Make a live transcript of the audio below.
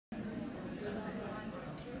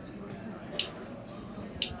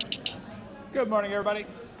Good morning, everybody.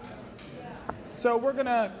 So we're going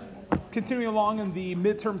to continue along in the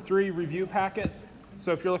midterm 3 review packet.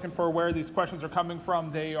 So if you're looking for where these questions are coming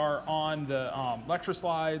from, they are on the lecture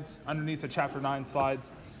slides, underneath the chapter 9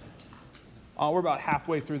 slides. We're about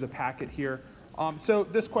halfway through the packet here. So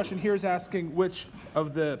this question here is asking which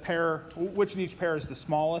in each pair is the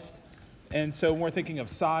smallest. And so when we're thinking of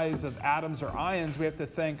size of atoms or ions, we have to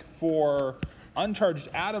think for uncharged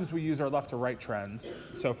atoms, we use our left to right trends.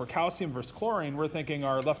 So for calcium versus chlorine, we're thinking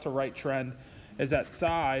our left to right trend is at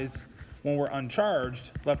size when we're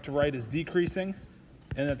uncharged. Left to right is decreasing,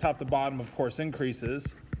 and then top to bottom, of course,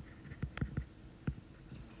 increases.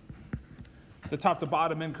 The top to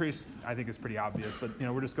bottom increase, I think, is pretty obvious, but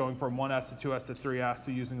we're just going from 1s to 2s to 3s,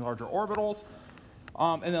 so using larger orbitals.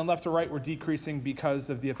 And then left to right, we're decreasing because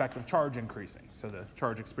of the effect of charge increasing. So the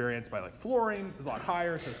charge experienced by fluorine is a lot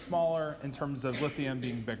higher, so smaller, in terms of lithium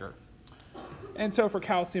being bigger. And so for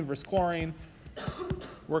calcium versus chlorine,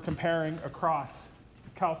 we're comparing across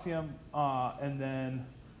calcium and then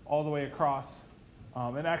all the way across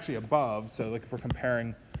and actually above. So if we're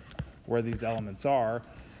comparing where these elements are.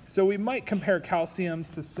 So we might compare calcium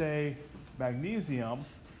to, say, magnesium.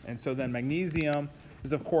 And so then magnesium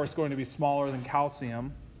is, of course, going to be smaller than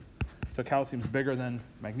calcium. So calcium is bigger than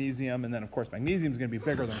magnesium, and then, of course, magnesium is going to be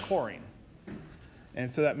bigger than chlorine. And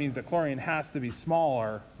so that means that chlorine has to be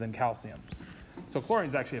smaller than calcium. So chlorine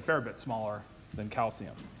is actually a fair bit smaller than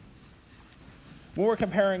calcium. When we're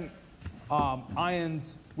comparing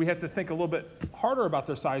ions, we have to think a little bit harder about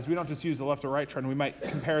their size. We don't just use the left or right trend. We might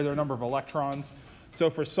compare their number of electrons. So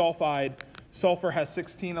for sulfide, sulfur has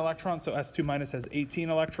 16 electrons, so S2 minus has 18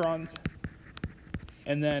 electrons.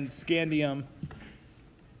 And then scandium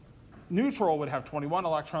neutral would have 21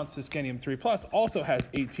 electrons, so scandium 3 plus also has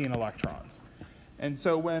 18 electrons. And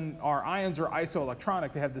so when our ions are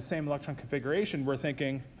isoelectronic, they have the same electron configuration, we're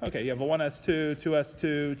thinking, okay, you have a 1s2,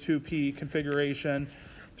 2s2, 2p configuration,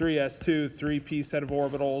 3s2, 3p set of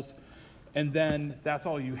orbitals, and then that's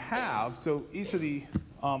all you have. So each of the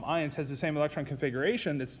ions has the same electron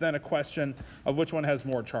configuration. It's then a question of which one has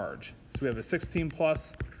more charge. So we have a 16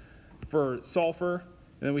 plus for sulfur,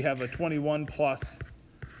 and then we have a 21 plus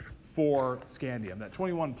for scandium. That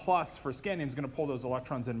 21 plus for scandium is going to pull those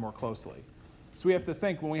electrons in more closely. So we have to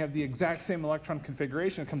think when we have the exact same electron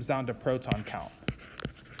configuration, it comes down to proton count.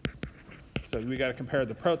 So we got to compare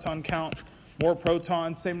the proton count. More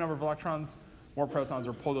protons, same number of electrons, more protons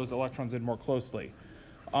will pull those electrons in more closely.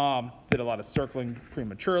 Did a lot of circling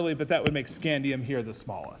prematurely, but that would make scandium here the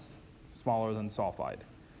smallest, smaller than sulfide.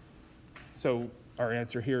 So our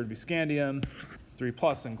answer here would be scandium 3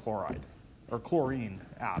 plus and chloride, or chlorine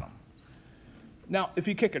atom. Now, if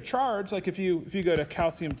you kick a charge, like if you go to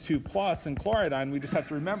calcium 2 plus and chloride ion, we just have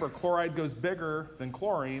to remember chloride goes bigger than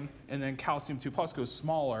chlorine, and then calcium 2 plus goes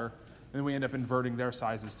smaller, and then we end up inverting their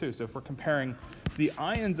sizes too. So if we're comparing the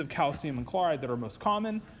ions of calcium and chloride that are most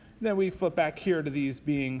common, then we flip back here to these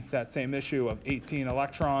being that same issue of 18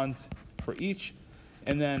 electrons for each,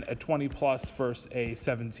 and then a 20 plus versus a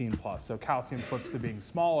 17 plus. So calcium flips to being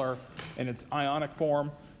smaller in its ionic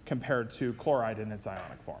form compared to chloride in its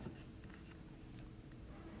ionic form.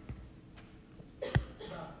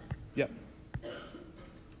 Yep.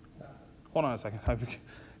 Hold on a second. I'm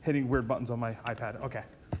hitting weird buttons on my iPad. Okay.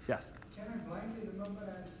 Yes. Can I blindly remember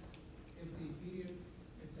as if the period,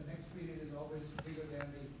 if the next period is always bigger than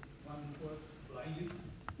the one before, blindly?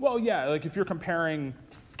 Well, yeah. Like if you're comparing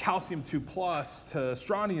calcium 2 plus to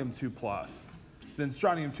strontium 2 plus, then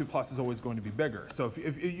strontium 2 plus is always going to be bigger. So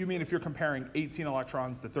if you mean if you're comparing 18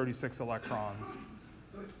 electrons to 36 electrons.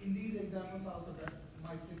 So in these examples also that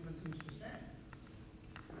my statement seems to stand.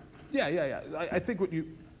 Yeah. I think what you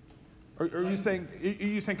are you saying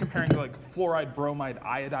comparing like fluoride, bromide,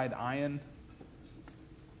 iodide, ion?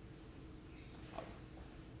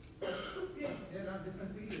 Yeah, there are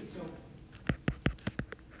different periods. So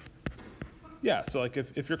Yeah, so like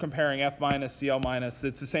if you're comparing F minus, Cl minus,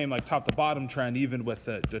 it's the same like top to bottom trend even with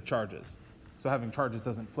the charges. So having charges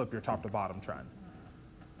doesn't flip your top to bottom trend.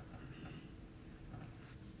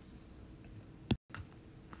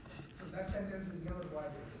 So that sentence is never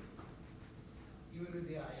divided, even with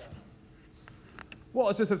the ion. Well,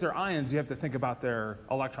 it's just if they're ions, you have to think about their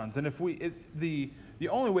electrons. And if the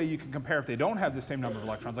only way you can compare if they don't have the same number of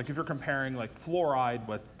electrons, like if you're comparing like fluoride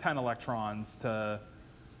with 10 electrons to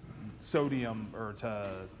sodium or to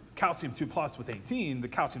calcium 2 plus with 18, the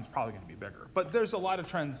calcium is probably going to be bigger. But there's a lot of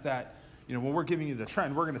trends that, when we're giving you the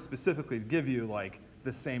trend, we're going to specifically give you like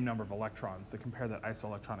the same number of electrons to compare that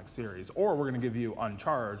isoelectronic series, or we're going to give you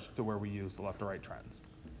uncharged to where we use the left to right trends.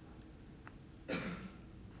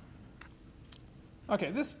 Okay,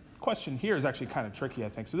 this question here is actually kind of tricky, I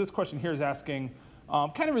think. So this question here is asking,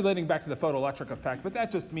 kind of relating back to the photoelectric effect, but that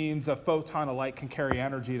just means a photon of light can carry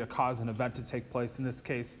energy to cause an event to take place, in this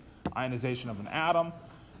case, ionization of an atom.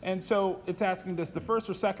 And so it's asking, does the first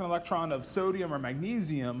or second electron of sodium or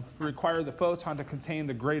magnesium require the photon to contain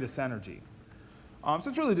the greatest energy? So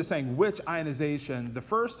it's really just saying which ionization, the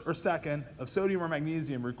first or second of sodium or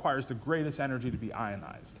magnesium, requires the greatest energy to be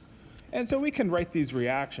ionized. And so we can write these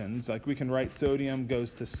reactions, like we can write sodium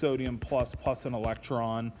goes to sodium plus an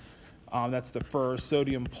electron. That's the first.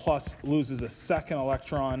 Sodium plus loses a second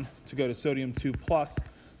electron to go to sodium 2 plus.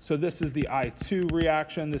 So this is the I2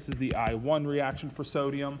 reaction. This is the I1 reaction for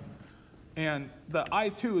sodium. And the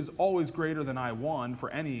I2 is always greater than I1 for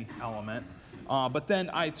any element. But then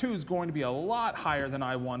I2 is going to be a lot higher than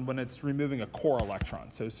I1 when it's removing a core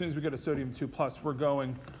electron. So as soon as we go to sodium 2 plus, we're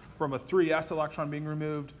going from a 3s electron being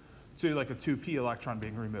removed to like a 2p electron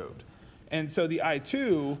being removed. And so the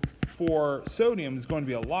I2 for sodium is going to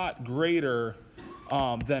be a lot greater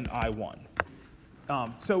than I1.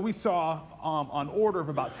 So we saw on order of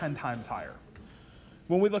about 10 times higher.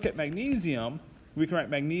 When we look at magnesium, we can write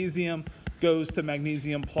magnesium goes to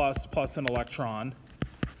magnesium plus an electron.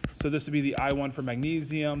 So this would be the I1 for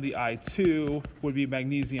magnesium. The I2 would be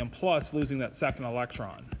magnesium plus losing that second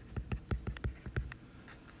electron.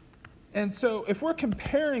 And so if we're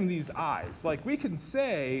comparing these I's, like we can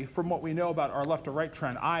say from what we know about our left to right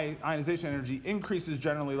trend, ionization energy increases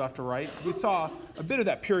generally left to right. We saw a bit of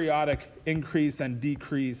that periodic increase and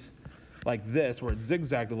decrease like this, where it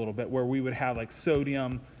zigzagged a little bit, where we would have like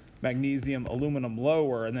sodium, magnesium, aluminum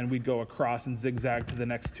lower, and then we'd go across and zigzag to the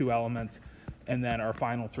next two elements, and then our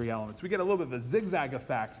final three elements. We get a little bit of a zigzag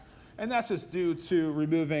effect, and that's just due to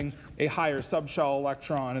removing a higher subshell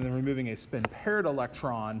electron and then removing a spin-paired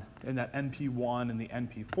electron in that NP1 and the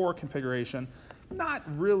NP4 configuration. Not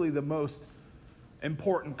really the most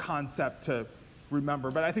important concept to remember,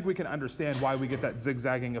 but I think we can understand why we get that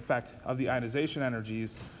zigzagging effect of the ionization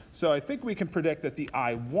energies. So I think we can predict that the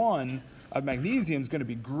I1 of magnesium is going to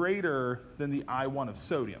be greater than the I1 of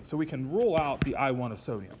sodium. So we can rule out the I1 of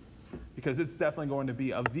sodium, because it's definitely going to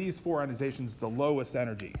be, of these four ionizations, the lowest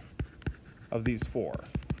energy of these four.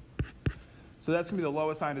 So that's going to be the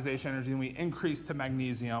lowest ionization energy, and we increase to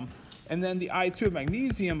magnesium. And then the I2 of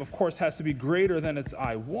magnesium, of course, has to be greater than its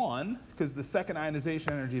I1, because the second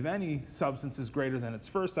ionization energy of any substance is greater than its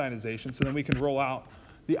first ionization. So then we can roll out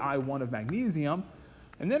the I1 of magnesium.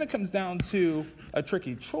 And then it comes down to a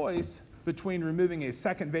tricky choice between removing a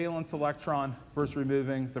second valence electron versus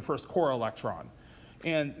removing the first core electron.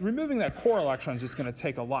 And removing that core electron is just going to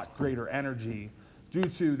take a lot greater energy due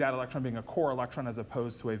to that electron being a core electron as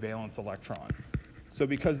opposed to a valence electron. So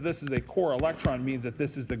because this is a core electron means that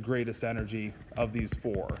this is the greatest energy of these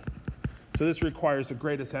four. So this requires the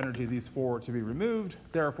greatest energy of these four to be removed,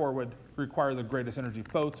 therefore would require the greatest energy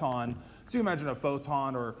photon. So you imagine a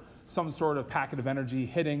photon or some sort of packet of energy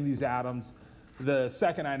hitting these atoms. The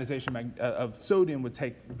second ionization of sodium would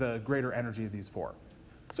take the greater energy of these four.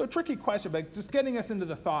 So a tricky question, but just getting us into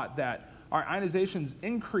the thought that our ionizations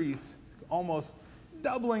increase, almost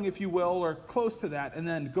doubling, if you will, or close to that, and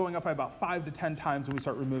then going up by about 5 to 10 times when we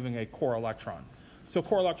start removing a core electron. So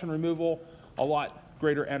core electron removal, a lot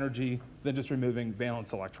greater energy than just removing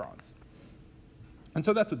valence electrons. And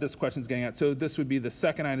so that's what this question is getting at. So this would be the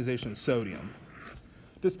second ionization of sodium.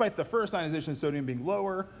 Despite the first ionization of sodium being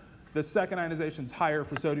lower, the second ionization is higher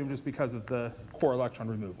for sodium just because of the core electron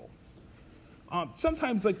removal.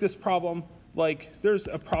 Sometimes like this problem, like there's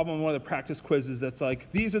a problem in one of the practice quizzes that's like,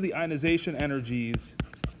 these are the ionization energies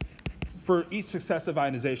for each successive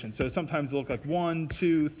ionization. So sometimes it look like 1,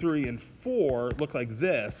 2, 3, and 4 look like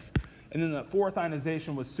this. And then the fourth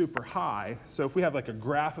ionization was super high. So if we have like a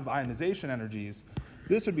graph of ionization energies,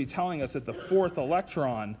 this would be telling us that the fourth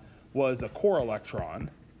electron was a core electron,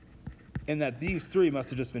 and that these three must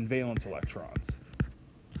have just been valence electrons.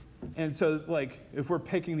 And so like, if we're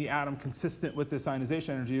picking the atom consistent with this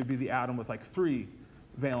ionization energy, it would be the atom with like 3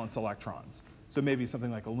 valence electrons. So maybe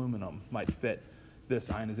something like aluminum might fit this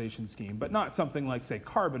ionization scheme, but not something like, say,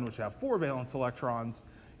 carbon, which would have 4 valence electrons,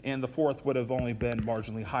 and the fourth would have only been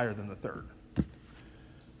marginally higher than the third.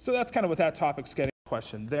 So that's kind of what that topic's getting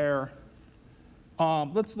question there.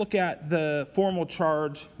 Let's look at the formal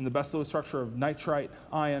charge and the best Lewis structure of nitrite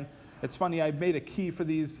ion. It's funny, I made a key for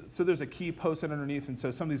these, so there's a key posted underneath, and so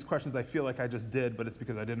some of these questions I feel like I just did, but it's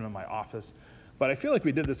because I did them in my office. But I feel like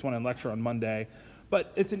we did this one in lecture on Monday.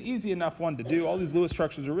 But it's an easy enough one to do. All these Lewis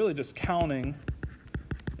structures are really just counting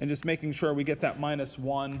and just making sure we get that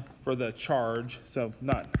 -1 for the charge, so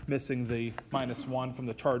not missing the -1 from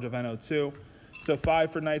the charge of NO2. So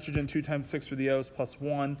 5 for nitrogen, 2 times 6 for the O's, plus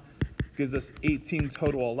 1. gives us 18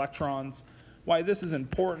 total electrons. Why this is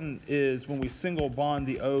important is when we single bond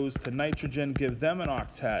the O's to nitrogen, give them an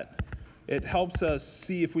octet, it helps us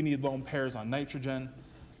see if we need lone pairs on nitrogen.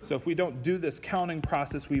 So if we don't do this counting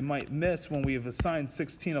process, we might miss when we have assigned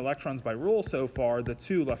 16 electrons by rule so far, the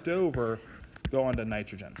 2 left over go on to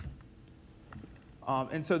nitrogen.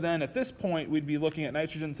 And so then at this point, we'd be looking at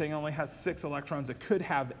nitrogen saying it only has 6 electrons. It could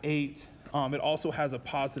have 8. It also has a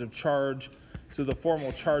positive charge. So the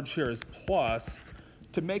formal charge here is plus.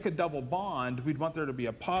 To make a double bond, we'd want there to be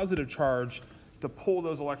a positive charge to pull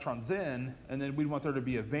those electrons in, and then we'd want there to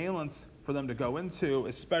be a valence for them to go into,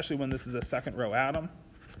 especially when this is a second row atom.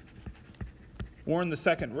 Or in the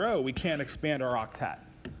second row, we can't expand our octet.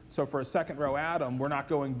 So for a second row atom, we're not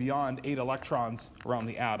going beyond 8 electrons around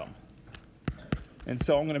the atom. And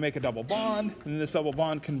so I'm going to make a double bond, and this double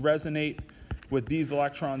bond can resonate with these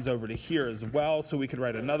electrons over to here as well. So we could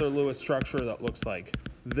write another Lewis structure that looks like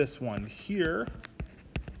this one here.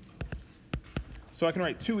 So I can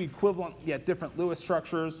write 2 equivalent yet different Lewis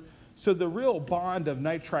structures. So the real bond of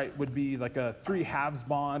nitrite would be like a 3/2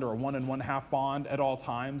 bond or a 1 1/2 bond at all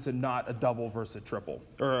times, and not a double versus triple,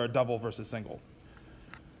 or a double versus single.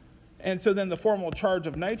 And so then the formal charge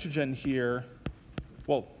of nitrogen here,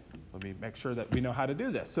 well, let me make sure that we know how to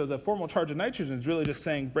do this. So the formal charge of nitrogen is really just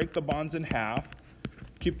saying break the bonds in half,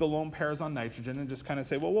 keep the lone pairs on nitrogen, and just kind of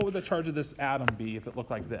say, well, what would the charge of this atom be if it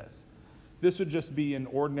looked like this? This would just be an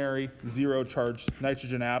ordinary 0 charge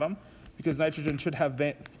nitrogen atom, because nitrogen should have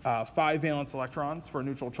 5 valence electrons for a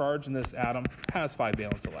neutral charge, and this atom has 5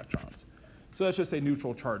 valence electrons. So let's just say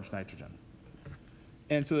neutral charge nitrogen.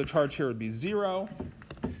 And so the charge here would be 0.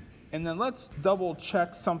 And then let's double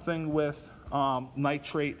check something with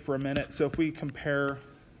nitrate for a minute. So if we compare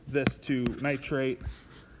this to nitrate,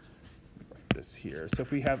 write this here. So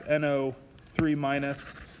if we have NO3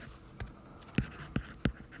 minus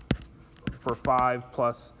for 5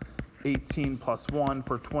 plus 18 plus 1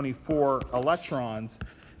 for 24 electrons,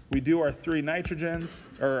 we do our 3 nitrogens,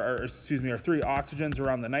 or excuse me, our 3 oxygens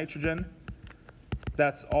around the nitrogen.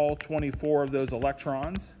 That's all 24 of those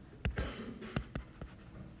electrons.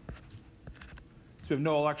 So we have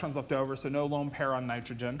no electrons left over, so no lone pair on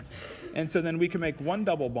nitrogen. And so then we can make 1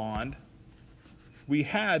 double bond. We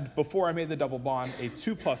had, before I made the double bond, a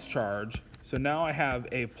 2+ charge. So now I have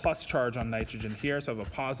a plus charge on nitrogen here, so I have a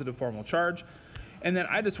positive formal charge. And then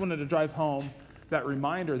I just wanted to drive home that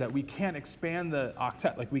reminder that we can't expand the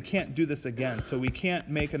octet, like we can't do this again. So we can't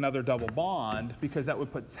make another double bond because that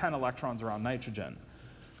would put 10 electrons around nitrogen.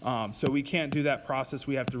 So we can't do that process.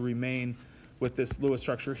 We have to remain with this Lewis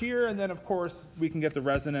structure here. And then of course we can get the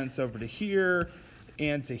resonance over to here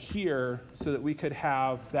and to here so that we could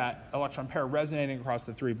have that electron pair resonating across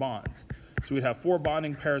the 3 bonds. So we'd have 4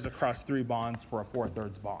 bonding pairs across 3 bonds for a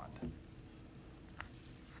 4/3 bond.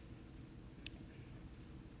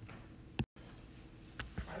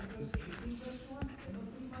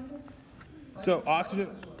 So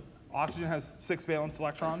oxygen has 6 valence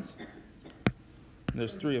electrons. And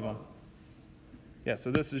there's 3 of them. Yeah,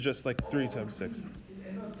 so this is just like 3 times 6.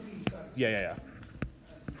 Yeah.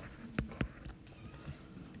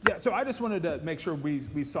 Yeah, so I just wanted to make sure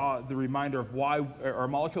we saw the reminder of why, or a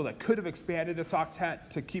molecule that could have expanded its octet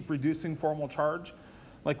to keep reducing formal charge.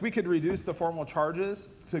 Like we could reduce the formal charges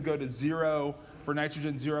to go to 0 for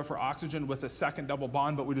nitrogen, 0 for oxygen with a second double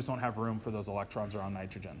bond, but we just don't have room for those electrons around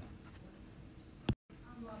nitrogen.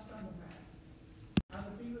 I'm lost on the math.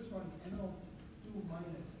 On the previous one, NO2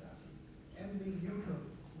 minus, N being neutral.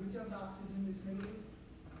 Which of the oxygen is negative?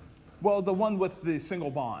 Well, the one with the single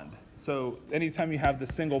bond. So anytime you have the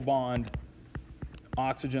single bond,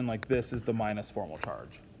 oxygen like this is the minus formal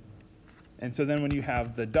charge. And so then when you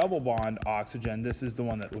have the double bond oxygen, this is the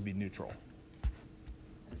one that will be neutral.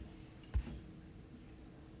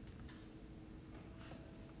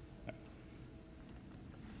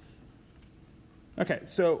 Okay,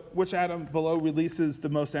 so which atom below releases the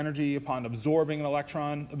most energy upon absorbing an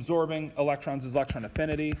electron? Absorbing electrons is electron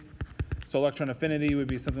affinity. So electron affinity would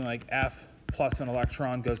be something like F plus an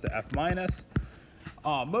electron goes to F minus.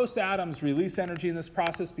 Most atoms release energy in this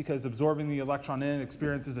process because absorbing the electron in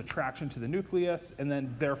experiences attraction to the nucleus and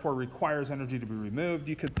then therefore requires energy to be removed.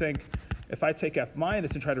 You could think if I take F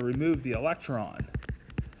minus and try to remove the electron,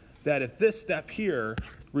 that if this step here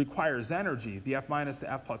requires energy, the F minus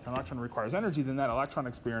to F plus an electron requires energy, then that electron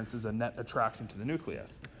experiences a net attraction to the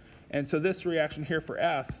nucleus. And so this reaction here for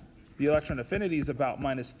F, the electron affinity is about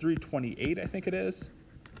minus 328, I think it is,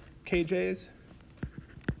 kJs.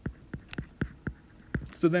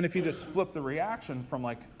 So then if you just flip the reaction from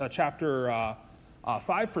like a chapter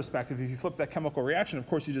 5 perspective, if you flip that chemical reaction, of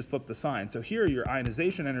course you just flip the sign. So here your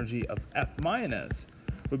ionization energy of F minus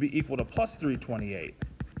would be equal to plus 328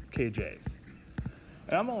 kJs.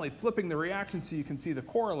 And I'm only flipping the reaction so you can see the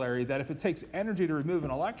corollary that if it takes energy to remove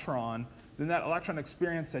an electron, then that electron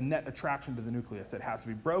experiences a net attraction to the nucleus. It has to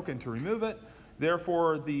be broken to remove it.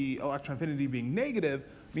 Therefore, the electron affinity being negative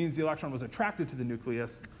means the electron was attracted to the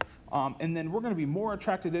nucleus. And then we're going to be more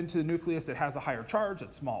attracted into the nucleus that has a higher charge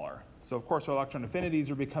that's smaller. So of course our electron affinities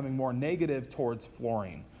are becoming more negative towards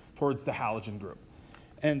fluorine, towards the halogen group.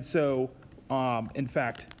 And so, in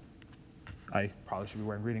fact, I probably should be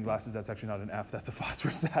wearing reading glasses. That's actually not an F. That's a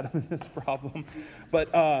phosphorus atom in this problem.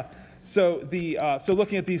 But so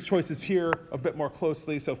looking at these choices here a bit more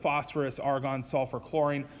closely, so phosphorus, argon, sulfur,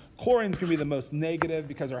 chlorine. Chlorine's going to be the most negative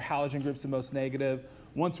because our halogen group's the most negative.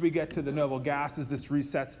 Once we get to the noble gases, this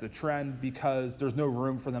resets the trend because there's no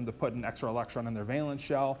room for them to put an extra electron in their valence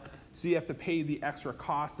shell. So you have to pay the extra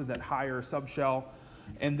cost of that higher subshell.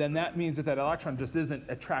 And then that means that that electron just isn't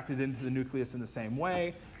attracted into the nucleus in the same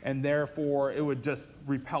way, and therefore it would just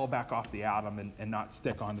repel back off the atom and not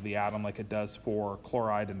stick onto the atom like it does for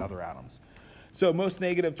chloride and other atoms. So most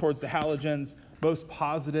negative towards the halogens, most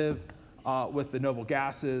positive with the noble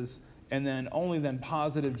gases, and then only then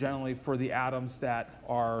positive generally for the atoms that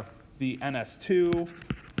are the NS2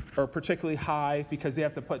 are particularly high because they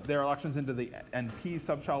have to put their electrons into the NP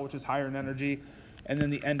subshell, which is higher in energy, and then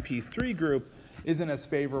the NP3 group isn't as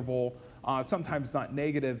favorable, sometimes not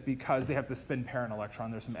negative because they have to spin pair an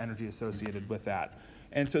electron. There's some energy associated with that.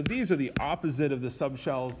 And so these are the opposite of the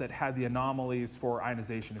subshells that had the anomalies for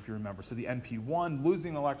ionization, if you remember. So the NP1,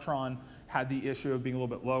 losing an electron, had the issue of being a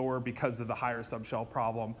little bit lower because of the higher subshell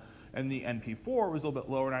problem. And the NP4 was a little bit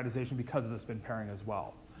lower in ionization because of the spin pairing as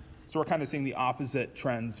well. So we're kind of seeing the opposite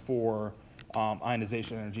trends for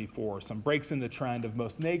ionization energy for some breaks in the trend of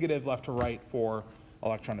most negative left to right for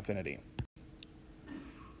electron affinity.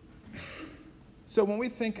 So when we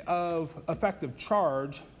think of effective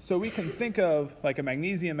charge, so we can think of like a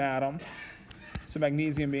magnesium atom, so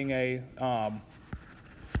magnesium being a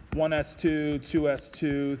 1s2,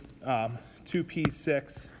 2s2,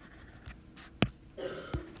 2p6, and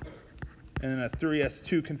then a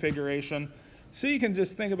 3s2 configuration. So you can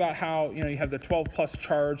just think about how, you have the 12 plus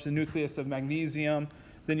charge, the nucleus of magnesium,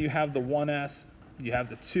 then you have the 1s, you have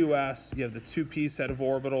the 2s, you have the 2p set of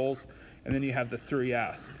orbitals, and then you have the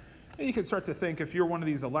 3s. And you can start to think, if you're one of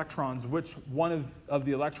these electrons, which one of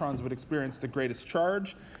the electrons would experience the greatest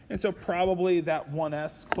charge? And so probably that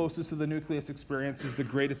 1s closest to the nucleus experiences the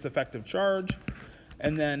greatest effective charge.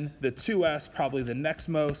 And then the 2s, probably the next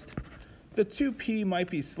most. The 2p might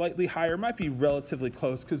be slightly higher, might be relatively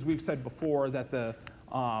close, because we've said before that the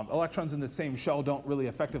electrons in the same shell don't really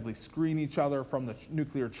effectively screen each other from the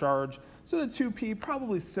nuclear charge. So the 2p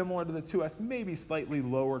probably similar to the 2s, maybe slightly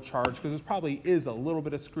lower charge, because there probably is a little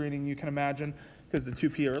bit of screening you can imagine, because the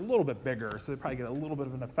 2p are a little bit bigger, so they probably get a little bit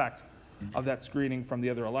of an effect of that screening from the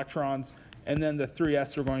other electrons. And then the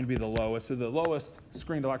 3s are going to be the lowest. So the lowest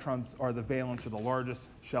screened electrons are the valence or the largest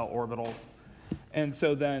shell orbitals. And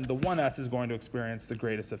so then the 1s is going to experience the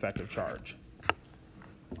greatest effective charge.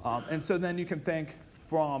 And so then you can think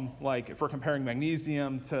from, like, if we're comparing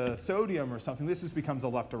magnesium to sodium or something, this just becomes a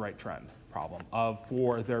left to right trend problem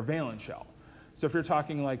for their valence shell. So if you're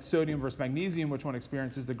talking like sodium versus magnesium, which one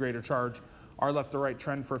experiences the greater charge, our left to right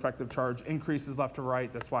trend for effective charge increases left to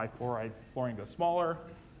right. That's why fluorine goes smaller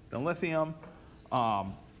than lithium.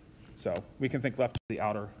 So we can think left to the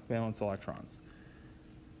outer valence electrons.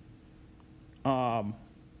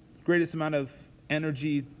 Greatest amount of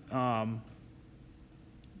energy to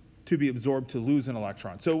be absorbed to lose an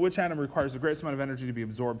electron. So which atom requires the greatest amount of energy to be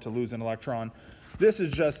absorbed to lose an electron? This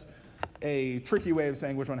is just a tricky way of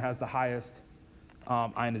saying which one has the highest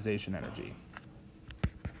ionization energy.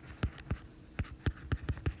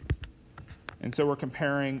 And so we're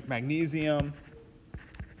comparing magnesium,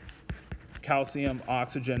 calcium,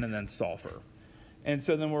 oxygen, and then sulfur. And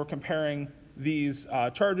so then we're comparing these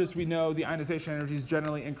charges. We know the ionization energy is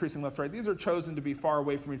generally increasing left to right. These are chosen to be far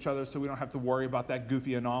away from each other so we don't have to worry about that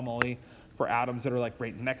goofy anomaly for atoms that are like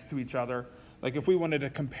right next to each other. Like if we wanted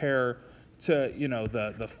to compare to,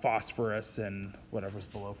 the phosphorus and whatever's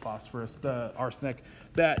below phosphorus, the arsenic,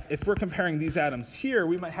 that if we're comparing these atoms here,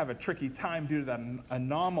 we might have a tricky time due to that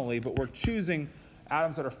anomaly, but we're choosing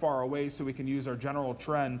atoms that are far away so we can use our general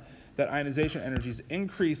trend that ionization energy is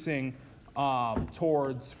increasing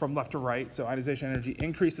towards from left to right. So ionization energy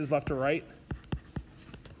increases left to right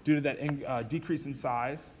due to that decrease in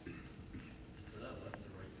size. For that left to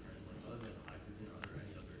right trend, like other than hydrogen, are there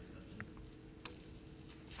any other exceptions?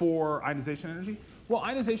 For ionization energy? Well,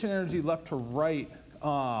 ionization energy left to right,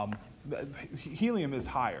 helium is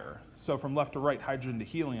higher. So from left to right, hydrogen to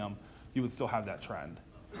helium, you would still have that trend.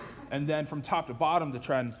 And then from top to bottom, the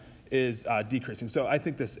trend is decreasing. So I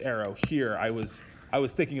think this arrow here, I was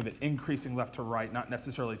thinking of it increasing left to right, not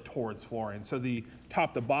necessarily towards fluorine. So the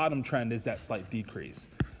top to bottom trend is that slight decrease.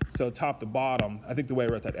 So top to bottom, I think the way I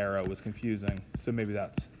wrote that arrow was confusing. So maybe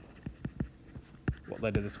that's what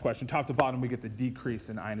led to this question. Top to bottom, we get the decrease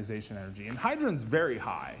in ionization energy. And hydrogen's very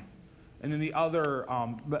high. And then the other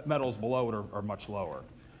metals below it are much lower.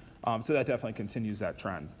 So that definitely continues that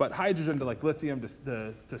trend. But hydrogen to like lithium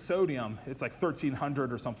to sodium, it's like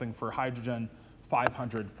 1,300 or something for hydrogen,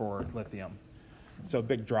 500 for lithium. So a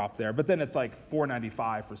big drop there. But then it's like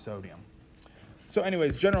 495 for sodium. So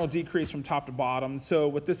anyways, general decrease from top to bottom. So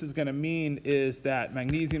what this is going to mean is that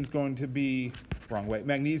magnesium's going to be, wrong way,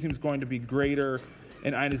 magnesium's going to be greater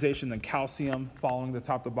in ionization than calcium following the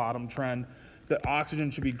top to bottom trend. The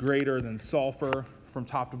oxygen should be greater than sulfur from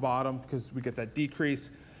top to bottom because we get that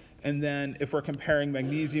decrease. And then if we're comparing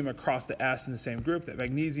magnesium across the S in the same group, that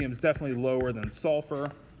magnesium is definitely lower than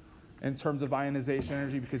sulfur in terms of ionization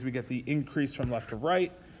energy because we get the increase from left to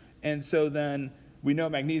right. And so then we know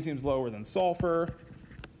magnesium is lower than sulfur,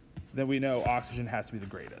 then we know oxygen has to be the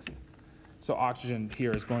greatest. So oxygen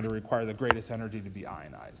here is going to require the greatest energy to be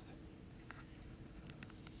ionized.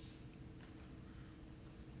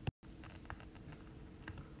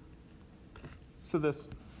 So this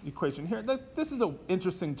equation here, this is an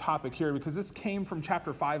interesting topic here because this came from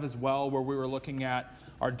chapter 5 as well, where we were looking at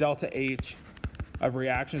our delta H of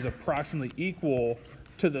reactions approximately equal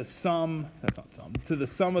to the sum, to the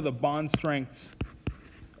sum of the bond strengths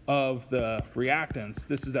of the reactants.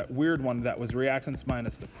 This is that weird one that was reactants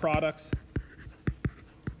minus the products.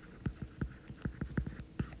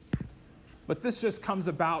 But this just comes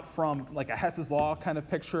about from like a Hess's law kind of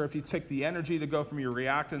picture. If you take the energy to go from your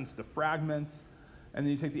reactants to fragments, and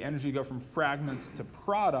then you take the energy to go from fragments to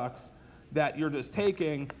products, that you're just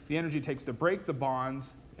taking, the energy takes to break the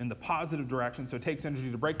bonds in the positive direction, so it takes energy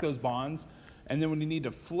to break those bonds, and then when you need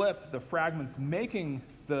to flip the fragments making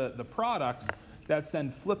the products, that's then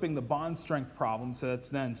flipping the bond strength problem, so that's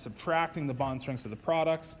then subtracting the bond strengths of the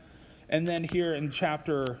products. And then here in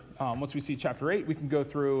chapter, once we see chapter 8, we can go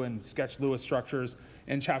through and sketch Lewis structures.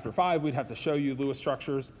 In chapter 5, we'd have to show you Lewis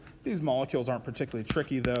structures. These molecules aren't particularly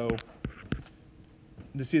tricky, though.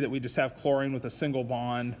 To see that we just have chlorine with a single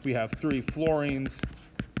bond. We have 3 fluorines.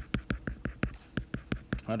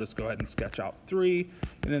 I'll just go ahead and sketch out 3.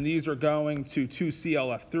 And then these are going to 2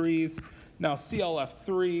 ClF3s. Now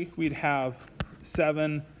ClF3, we'd have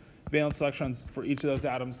 7 valence electrons for each of those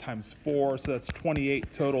atoms times 4, so that's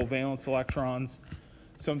 28 total valence electrons.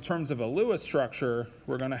 So in terms of a Lewis structure,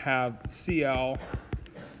 we're going to have Cl,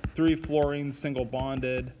 3 fluorines single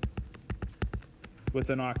bonded with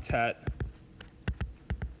an octet,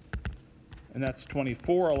 and that's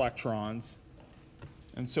 24 electrons.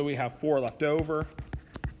 And so we have 4 left over,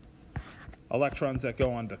 electrons that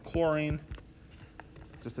go on to chlorine,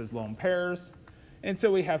 just as lone pairs. And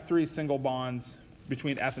so we have 3 single bonds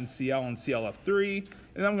between F and Cl and ClF3.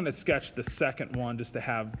 And I'm going to sketch the second one just to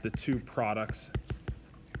have the 2 products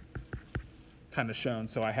kind of shown.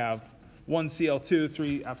 So I have 1 Cl2,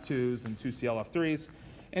 3 F2s, and 2 ClF3s.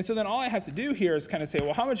 And so then all I have to do here is kind of say,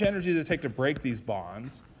 well, how much energy does it take to break these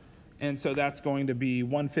bonds? And so that's going to be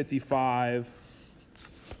 155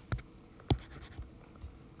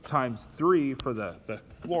 times 3 for the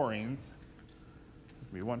fluorines. It's going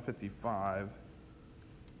to be 155.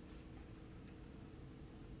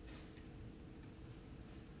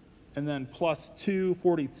 And then plus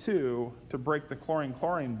 242 to break the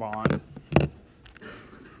chlorine-chlorine bond.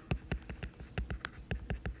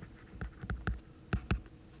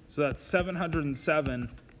 So that's 707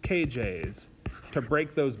 kJs to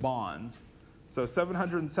break those bonds. So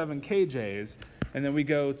 707 kJs, and then we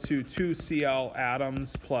go to 2 Cl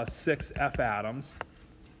atoms plus 6 F atoms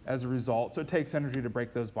as a result. So it takes energy to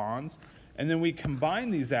break those bonds. And then we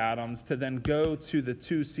combine these atoms to then go to the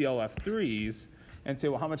 2 ClF3s and say,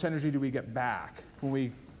 well, how much energy do we get back when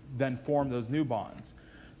we then form those new bonds?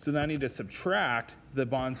 So then I need to subtract the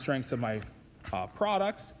bond strengths of my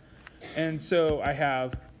products. And so I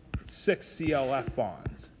have 6 ClF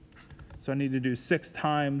bonds. So I need to do 6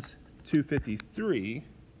 times 253,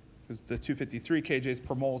 because the 253 kJs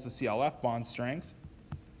per mole is the ClF bond strength.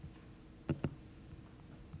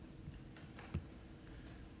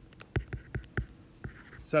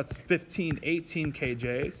 So that's 1518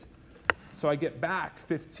 kJs. So I get back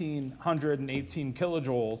 1,518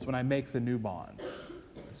 kilojoules when I make the new bonds.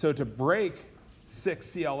 So to break 6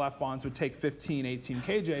 ClF bonds would take 1518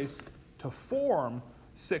 kJs. To form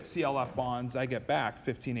 6 ClF bonds, I get back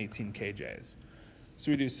 1518 kJs.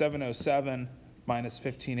 So we do 707 minus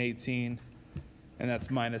 1518, and that's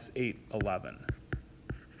minus 811.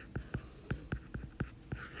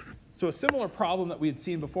 So a similar problem that we had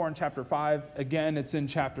seen before in chapter 5, again, it's in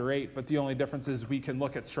chapter 8, but the only difference is we can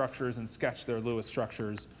look at structures and sketch their Lewis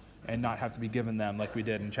structures and not have to be given them like we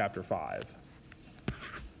did in chapter 5.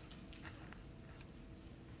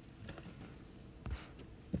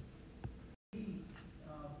 CLF,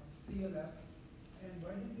 and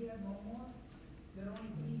why did we have no more? There are only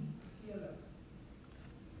 3 CLF.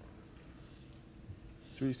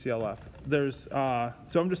 3 CLF. There's,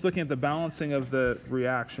 so I'm just looking at the balancing of the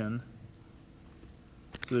reaction.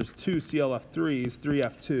 So there's 2 CLF3s, 3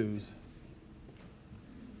 F2s.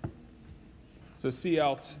 So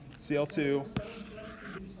CL2. 7 plus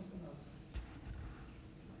should be something else.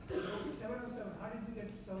 707, how did we get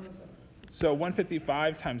 707? So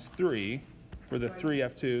 155 times 3 for the 3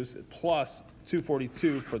 F2s plus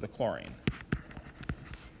 242 for the chlorine.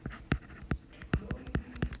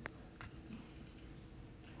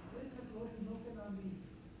 Where is the chlorine broken on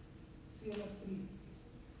the CLF3?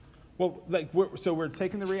 Well, like so we're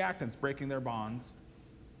taking the reactants, breaking their bonds,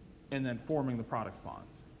 and then forming the product's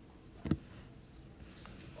bonds.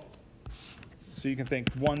 So you can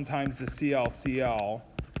think 1 times the ClCl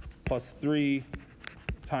plus 3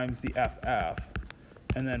 times the FF,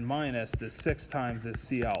 and then minus the 6 times the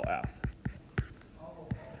ClF.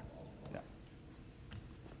 Yeah.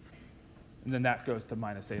 And then that goes to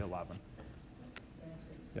minus 811.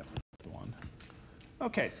 Yep. One.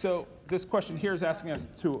 Okay, so this question here is asking us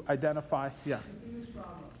to identify, yeah. The previous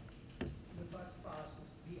problem, the first process,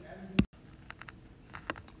 the adding.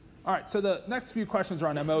 All right, so the next few questions are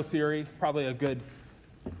on MO theory, probably a good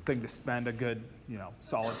thing to spend a good,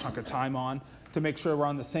 solid chunk of time on to make sure we're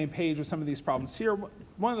on the same page with some of these problems here.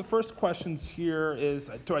 One of the first questions here is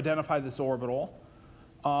to identify this orbital.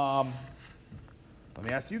 Let me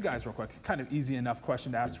ask you guys real quick. Kind of easy enough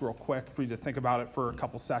question to ask real quick for you to think about it for a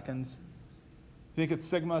couple seconds. You think it's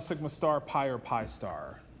sigma, sigma star, pi, or pi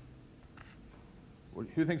star?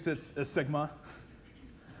 Who thinks it's a sigma?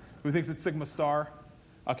 Who thinks it's sigma star?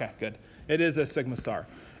 Okay, good. It is a sigma star.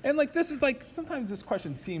 And like this is like, sometimes this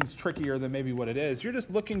question seems trickier than maybe what it is. You're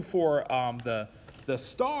just looking for the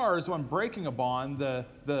stars when breaking a bond, the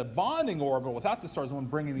bonding orbital without the stars when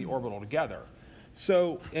bringing the orbital together.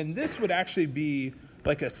 So, and this would actually be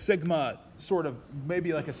like a sigma, sort of,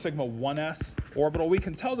 maybe like a sigma 1s orbital. We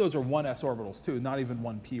can tell those are 1s orbitals too, not even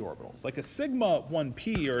 1p orbitals. Like a sigma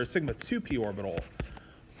 1p or a sigma 2p orbital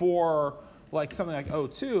for like something like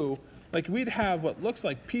O2, like we'd have what looks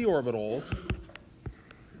like p orbitals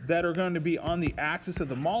that are going to be on the axis of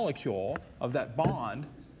the molecule of that bond,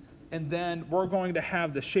 and then we're going to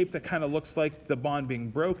have the shape that kind of looks like the bond being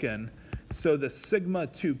broken. So the sigma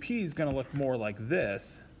 2p is going to look more like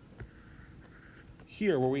this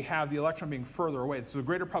here, where we have the electron being further away. So the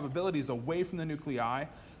greater probability is away from the nuclei.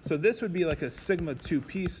 So this would be like a sigma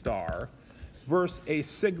 2p star versus a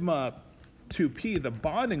sigma 2p, the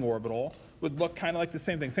bonding orbital, would look kind of like the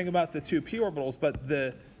same thing. Think about the 2p orbitals, but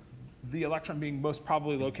the electron being most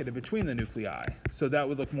probably located between the nuclei. So that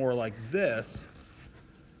would look more like this.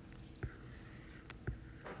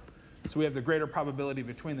 So we have the greater probability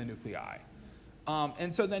between the nuclei.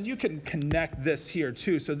 And so then you can connect this here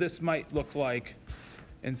too. So this might look like,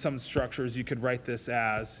 in some structures, you could write this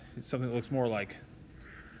as something that looks more like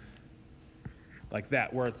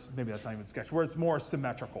that, where it's, maybe that's not even sketched, where it's more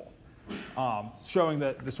symmetrical, showing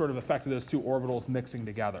the sort of effect of those two orbitals mixing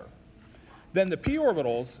together. Then the p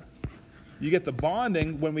orbitals, you get the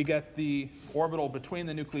bonding when we get the orbital between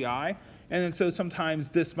the nuclei. And then so sometimes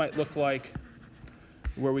this might look like,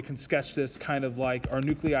 where we can sketch this kind of like our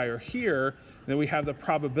nuclei are here, and then we have the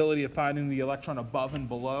probability of finding the electron above and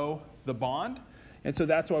below the bond. And so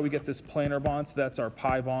that's why we get this planar bond. So that's our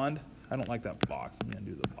pi bond. I don't like that box. Let me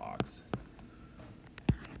undo the box.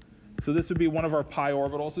 So this would be one of our pi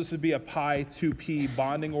orbitals. This would be a pi 2p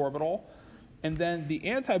bonding orbital. And then the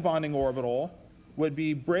anti-bonding orbital would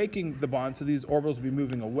be breaking the bond, so these orbitals would be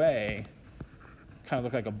moving away, kind of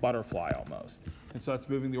look like a butterfly almost. And so that's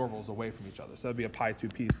moving the orbitals away from each other. So that would be a pi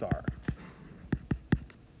 2p star.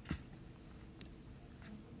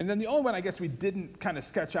 And then the only one I guess we didn't kind of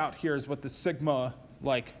sketch out here is what the sigma,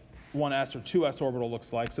 like 1s or 2s orbital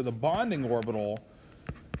looks like. So the bonding orbital,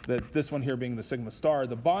 this one here being the sigma star,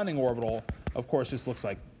 the bonding orbital, of course, just looks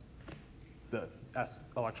like the s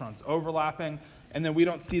electrons overlapping. And then we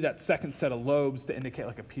don't see that second set of lobes to indicate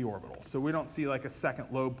like a p orbital. So we don't see like a second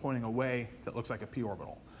lobe pointing away that looks like a p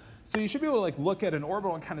orbital. So you should be able to like look at an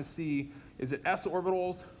orbital and kind of see, is it s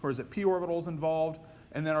orbitals or is it p orbitals involved?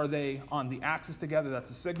 And then are they on the axis together?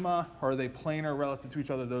 That's a sigma. Or are they planar relative to each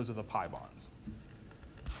other? Those are the pi bonds.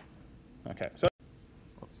 Okay, so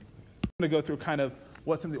I'm going to go through kind of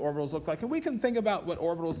what some of the orbitals look like. And we can think about what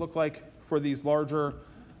orbitals look like for these larger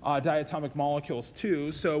diatomic molecules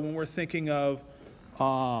too. So when we're thinking of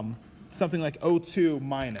something like O2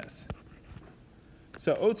 minus.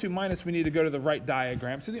 So O2 minus, we need to go to the right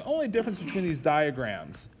diagram. So the only difference between these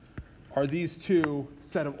diagrams are these two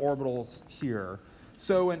set of orbitals here.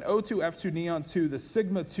 So in O2 F2 neon 2, the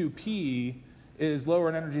sigma 2p is lower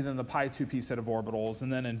in energy than the pi 2p set of orbitals,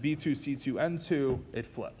 and then in B2 C2 N2, it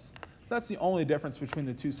flips. So that's the only difference between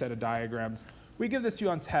the two set of diagrams. We give this to you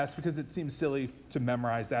on test because it seems silly to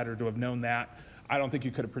memorize that or to have known that. I don't think you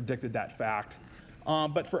could have predicted that fact.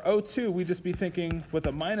 But for O2, we'd just be thinking with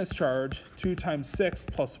a minus charge, 2 times 6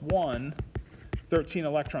 plus 1, 13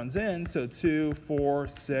 electrons in, so 2, 4,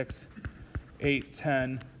 6, 8,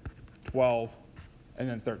 10, 12, and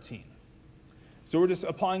then 13. So we're just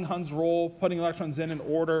applying Hund's rule, putting electrons in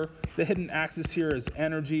order. The hidden axis here is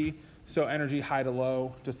energy, so energy high to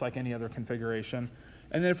low, just like any other configuration.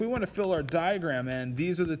 And then if we want to fill our diagram in,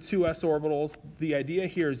 these are the two s orbitals. The idea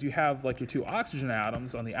here is you have like your two oxygen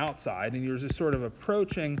atoms on the outside, and you're just sort of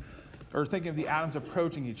approaching, or thinking of the atoms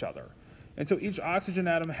approaching each other. And so each oxygen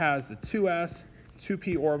atom has the 2s,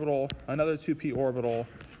 2p orbital, another 2p orbital,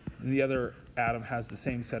 and the other atom has the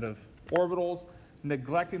same set of orbitals,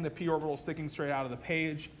 neglecting the p orbital sticking straight out of the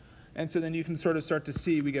page. And so then you can sort of start to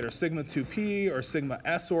see we get our sigma 2p, our sigma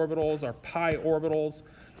s orbitals, our pi orbitals,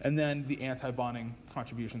 and then the anti-bonding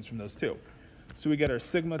contributions from those two. So we get our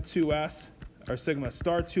sigma 2s, our sigma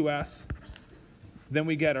star 2s, then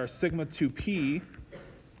we get our sigma 2p.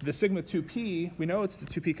 The sigma 2p, we know it's the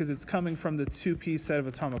 2p because it's coming from the 2p set of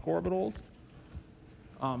atomic orbitals.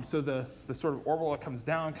 So the sort of orbital that comes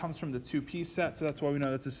down comes from the 2p set, so that's why we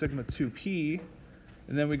know that's a sigma 2p.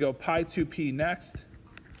 And then we go pi 2p next,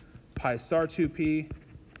 pi star 2p,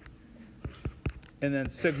 and then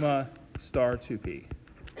sigma star 2p.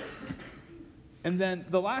 And then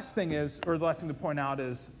the last thing is, or the last thing to point out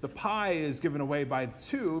is the pi is given away by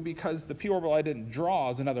 2 because the p orbital I didn't draw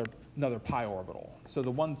is another pi orbital. So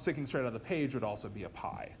the one sticking straight out of the page would also be a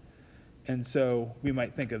pi. And so we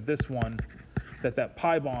might think of this one, that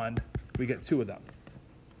pi bond, we get 2 of them.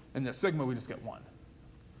 And the sigma, we just get 1.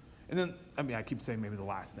 And then, I mean, I keep saying maybe the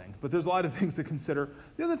last thing, but there's a lot of things to consider.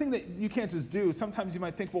 The other thing that you can't just do, sometimes you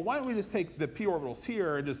might think, well, why don't we just take the p orbitals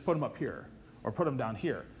here and just put them up here, or put them down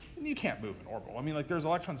here? And you can't move an orbital. I mean, like there's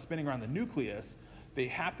electrons spinning around the nucleus. They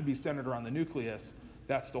have to be centered around the nucleus.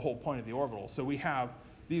 That's the whole point of the orbital. So we have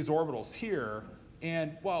these orbitals here,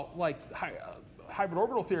 and well, like hybrid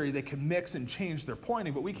orbital theory, they can mix and change their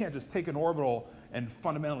pointing, but we can't just take an orbital and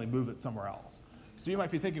fundamentally move it somewhere else. So you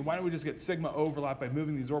might be thinking, why don't we just get sigma overlap by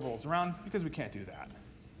moving these orbitals around? Because we can't do that.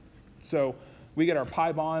 So we get our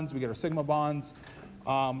pi bonds, we get our sigma bonds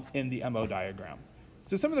in the MO diagram.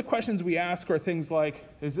 So some of the questions we ask are things like,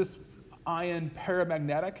 is this ion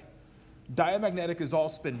paramagnetic? Diamagnetic is all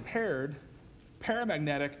spin paired.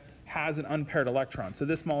 Paramagnetic has an unpaired electron. So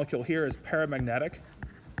this molecule here is paramagnetic.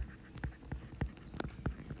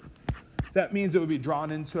 That means it would be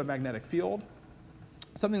drawn into a magnetic field.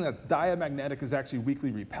 Something that's diamagnetic is actually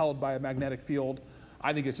weakly repelled by a magnetic field.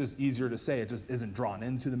 I think it's just easier to say it just isn't drawn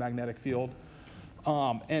into the magnetic field.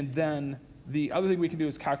 And then the other thing we can do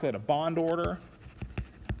is calculate a bond order.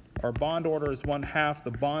 Our bond order is 1/2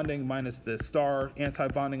 the bonding minus the star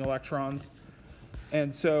anti-bonding electrons.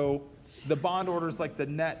 And so the bond order is like the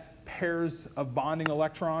net pairs of bonding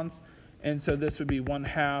electrons. And so this would be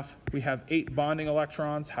 1/2. We have 8 bonding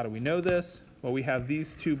electrons. How do we know this? Well, we have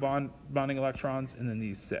these 2 bonding electrons and then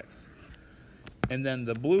these 6. And then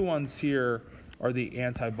the blue ones here are the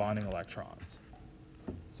anti-bonding electrons.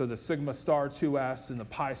 So the sigma star 2s and the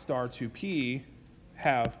pi star 2p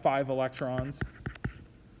have 5 electrons.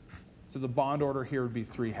 So the bond order here would be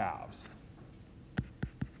 3/2.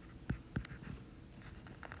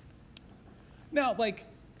 Now, like,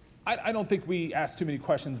 I don't think we ask too many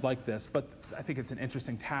questions like this, but I think it's an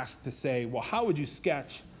interesting task to say, well, how would you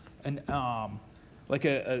sketch an, like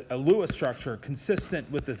a Lewis structure consistent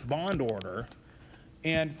with this bond order?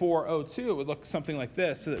 And for O2, it would look something like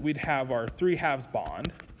this, so that we'd have our 3/2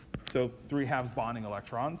 bond, so 3/2 bonding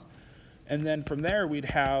electrons. And then from there, we'd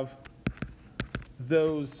have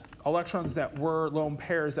those electrons that were lone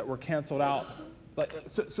pairs that were canceled out.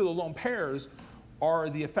 So the lone pairs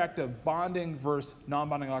are the effect of bonding versus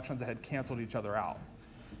non-bonding electrons that had canceled each other out.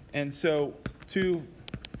 And so 2,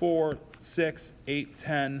 4, 6, 8,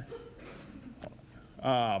 10,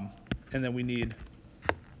 and then we need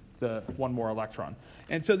the one more electron.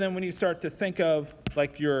 And so then when you start to think of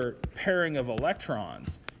like your pairing of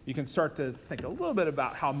electrons, you can start to think a little bit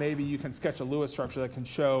about how maybe you can sketch a Lewis structure that can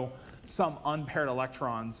show some unpaired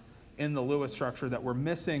electrons in the Lewis structure that we're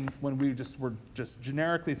missing when we were just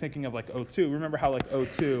generically thinking of like O2. Remember how like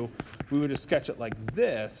O2, we would just sketch it like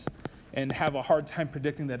this and have a hard time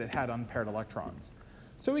predicting that it had unpaired electrons.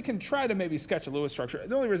 So we can try to maybe sketch a Lewis structure.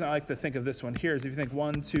 The only reason I like to think of this one here is if you think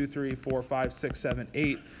 1, 2, 3, 4, 5, 6, 7,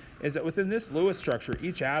 8, is that within this Lewis structure,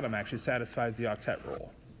 each atom actually satisfies the octet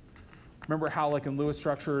rule. Remember how like in Lewis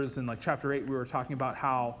structures in like chapter 8, we were talking about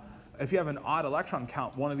how if you have an odd electron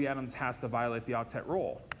count, one of the atoms has to violate the octet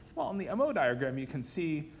rule. Well, in the MO diagram, you can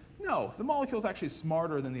see, no, the molecule is actually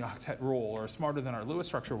smarter than the octet rule or smarter than our Lewis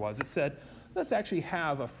structure was. It said, let's actually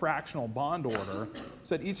have a fractional bond order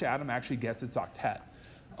so that each atom actually gets its octet.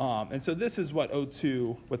 And so this is what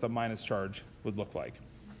O2 with a minus charge would look like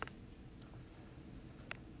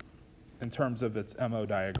in terms of its MO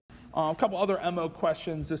diagram. A couple other MO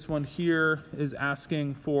questions. This one here is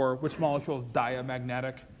asking for which molecule is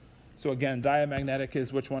diamagnetic. So again, diamagnetic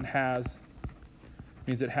is which one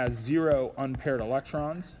means it has 0 unpaired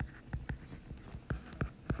electrons.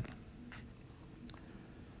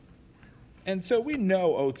 And so we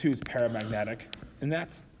know O2 is paramagnetic, and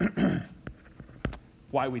that's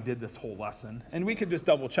why we did this whole lesson. And we could just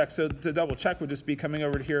double check. So to double check would just be coming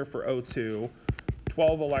over here for O2,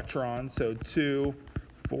 12 electrons, so 2,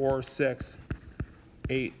 4, 6,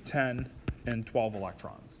 8, 10, and 12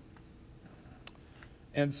 electrons.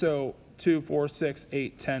 And so 2, 4, 6,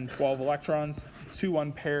 8, 10, 12 electrons. 2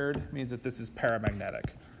 unpaired means that this is paramagnetic.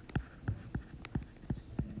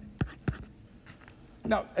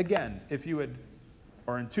 Now, again, if you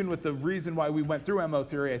are in tune with the reason why we went through MO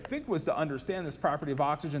theory, I think was to understand this property of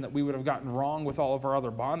oxygen that we would have gotten wrong with all of our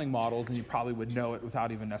other bonding models, and you probably would know it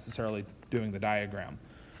without even necessarily doing the diagram.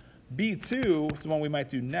 B2 is the one we might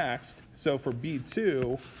do next. So for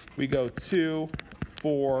B2, we go 2,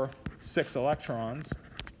 4, 6 electrons.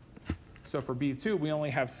 So for B2, we only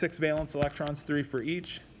have 6 valence electrons, 3 for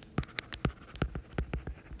each.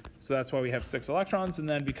 So that's why we have 6 electrons. And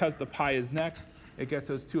then because the pi is next, it gets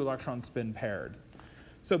those 2 electrons spin paired.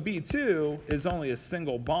 So B2 is only a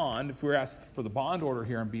single bond. If we were asked for the bond order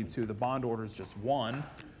here in B2, the bond order is just 1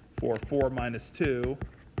 for 4 minus 2,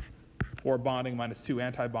 4 bonding minus 2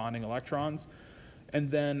 anti-bonding electrons. And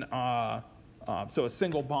then, so a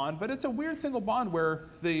single bond, but it's a weird single bond where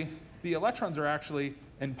the electrons are actually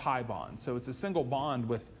in pi bonds. So it's a single bond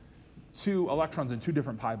with 2 electrons in 2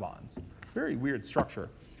 different pi bonds. Very weird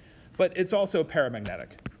structure. But it's also paramagnetic,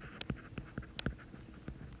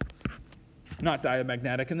 not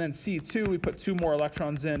diamagnetic. And then C2, we put 2 more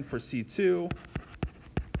electrons in for C2.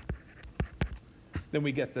 Then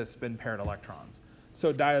we get the spin paired electrons.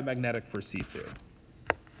 So diamagnetic for C2.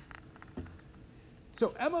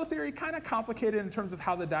 So MO theory, kind of complicated in terms of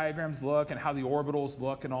how the diagrams look and how the orbitals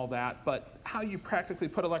look and all that, but how you practically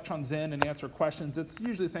put electrons in and answer questions, it's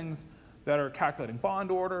usually things that are calculating bond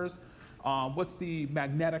orders, what's the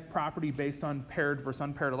magnetic property based on paired versus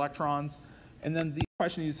unpaired electrons, and then the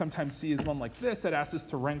question you sometimes see is one like this that asks us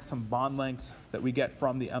to rank some bond lengths that we get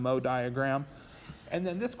from the MO diagram. And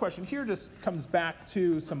then this question here just comes back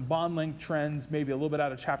to some bond length trends, maybe a little bit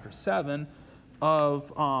out of chapter 7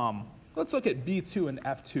 of, let's look at B2 and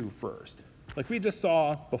F2 first. Like we just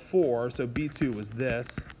saw before, so B2 was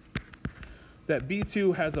this, that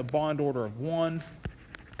B2 has a bond order of 1.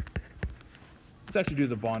 Let's actually do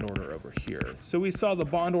the bond order over here. So we saw the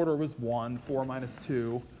bond order was 1, 4 minus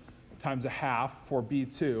 2 times a half for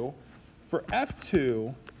B2. For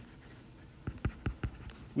F2,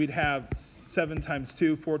 we'd have 7 times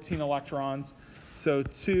 2, 14 electrons. So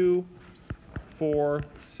 2, 4,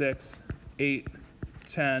 6, 8,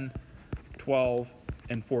 10, 12,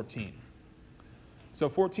 and 14. So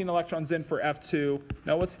 14 electrons in for F2.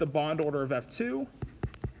 Now what's the bond order of F2?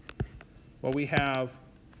 Well, we have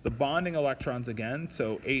the bonding electrons again,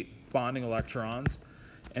 so 8 bonding electrons,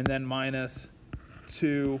 and then minus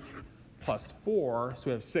 2 plus 4, so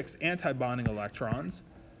we have 6 anti-bonding electrons.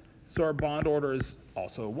 So our bond order is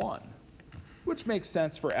also 1, which makes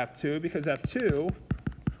sense for F2 because F2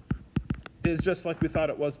 is just like we thought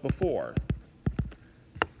it was before.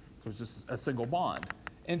 It was just a single bond.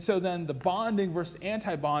 And so then the bonding versus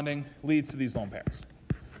anti-bonding leads to these lone pairs.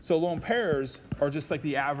 So lone pairs are just like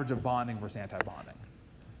the average of bonding versus anti-bonding.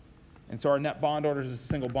 And so our net bond order is a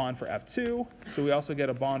single bond for F2. So we also get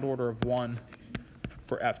a bond order of 1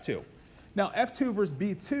 for F2. Now F2 versus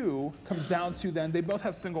B2 comes down to then they both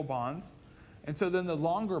have single bonds. And so then the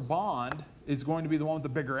longer bond is going to be the one with the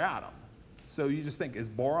bigger atom. So you just think, is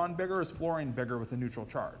boron bigger or is fluorine bigger with a neutral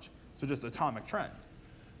charge? So just atomic trend.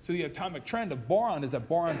 So the atomic trend of boron is that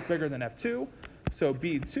boron's bigger than F2. So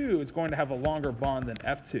B2 is going to have a longer bond than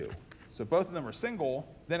F2. So both of them are single.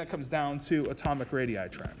 Then it comes down to atomic radii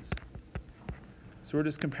trends. So we're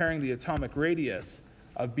just comparing the atomic radius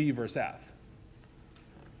of B versus F.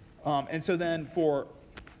 And so then for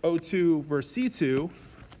O2 versus C2,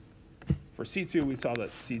 for C2 we saw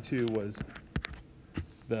that C2 was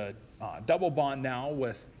the double bond now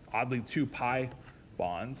with oddly 2 pi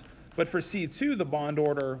bonds. But for C2, the bond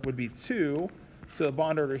order would be 2. So the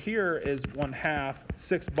bond order here is 1/2,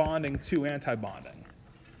 6 bonding, 2 anti-bonding.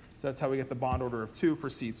 So that's how we get the bond order of 2 for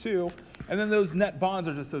C2. And then those net bonds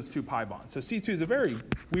are just those 2 pi bonds. So C2 is a very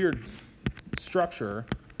weird structure.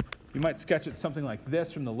 You might sketch it something like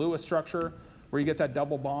this from the Lewis structure, where you get that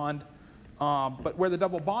double bond. But where the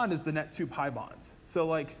double bond is the net 2 pi bonds. So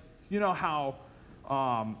like, you know how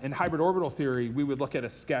in hybrid orbital theory, we would look at a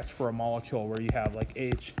sketch for a molecule where you have like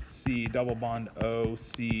H, C, double bond O,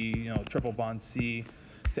 C, triple bond C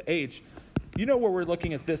to H. You know where we're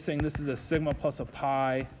looking at this thing, this is a sigma plus a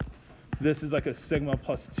pi. This is like a sigma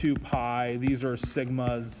plus 2 pi. These are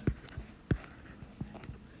sigmas.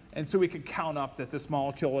 And so we could count up that this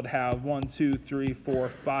molecule would have 1, 2, 3, 4,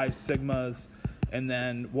 5 sigmas, and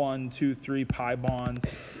then 1, 2, 3 pi bonds.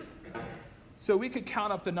 So we could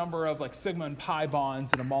count up the number of like sigma and pi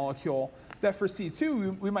bonds in a molecule. That for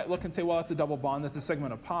C2, we might look and say, well, that's a double bond, that's a sigma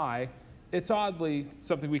and a pi. It's oddly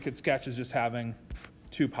something we could sketch as just having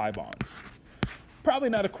 2 pi bonds. Probably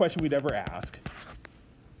not a question we'd ever ask.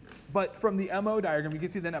 But from the MO diagram, you can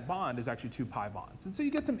see the net bond is actually 2 pi bonds. And so you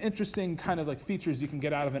get some interesting kind of like features you can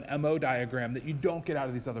get out of an MO diagram that you don't get out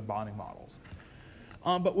of these other bonding models.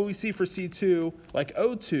 But what we see for C2, like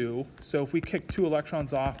O2, so if we kick 2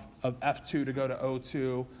 electrons off of F2 to go to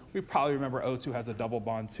O2, we probably remember O2 has a double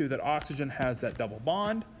bond too, that oxygen has that double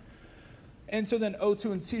bond. And so then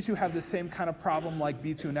O2 and C2 have the same kind of problem like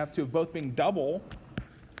B2 and F2 of both being double.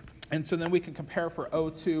 And so then we can compare for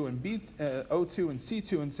O2 and O2 and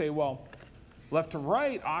C2 and say, well, left to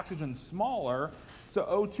right, oxygen's smaller, so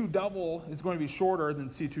O2 double is going to be shorter than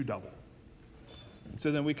C2 double. And so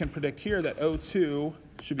then we can predict here that O2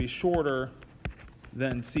 should be shorter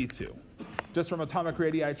than C2, just from atomic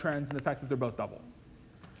radii trends and the fact that they're both double.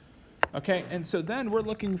 Okay, and so then we're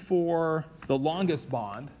looking for the longest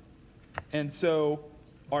bond. And so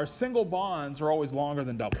our single bonds are always longer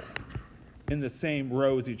than double in the same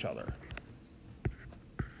row as each other.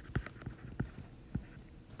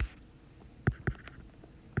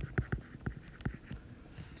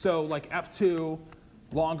 So like F2,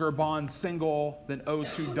 longer bond single than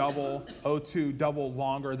O2 double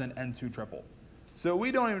longer than N2 triple. So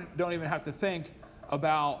we don't even have to think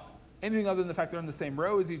about anything other than the fact they're in the same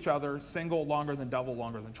row as each other, single longer than double,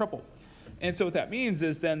 longer than triple. And so what that means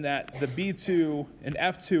is then that the B2 and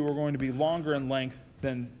F2 are going to be longer in length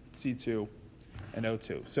than C2 and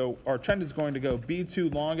O2. So our trend is going to go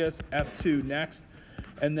B2 longest, F2 next,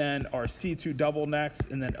 and then our C2 double next,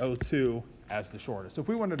 and then O2 as the shortest. So if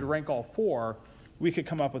we wanted to rank all 4, we could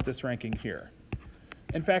come up with this ranking here.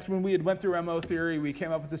 In fact, when we had went through MO theory, we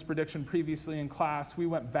came up with this prediction previously in class. We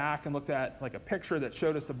went back and looked at like a picture that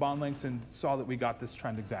showed us the bond lengths and saw that we got this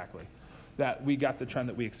trend exactly, that we got the trend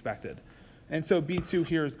that we expected. And so B2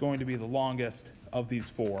 here is going to be the longest of these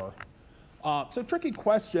 4. So tricky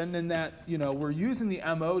question in that, we're using the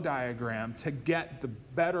MO diagram to get the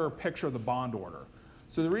better picture of the bond order.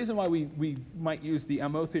 So the reason why we might use the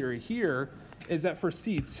MO theory here is that for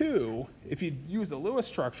C2, if you use a Lewis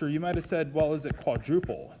structure, you might have said, well, is it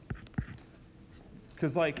quadruple?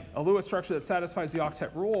 Because like a Lewis structure that satisfies the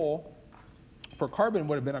octet rule for carbon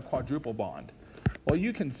would have been a quadruple bond. Well,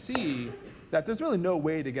 you can see that there's really no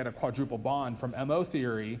way to get a quadruple bond from MO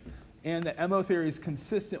theory, and that MO theory is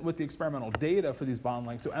consistent with the experimental data for these bond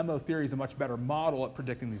lengths, so MO theory is a much better model at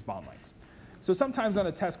predicting these bond lengths. So sometimes on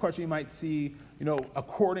a test question you might see,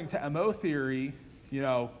 according to MO theory,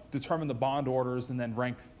 determine the bond orders and then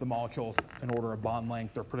rank the molecules in order of bond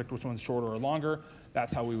length or predict which one's shorter or longer.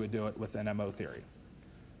 That's how we would do it with an MO theory.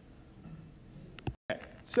 Okay,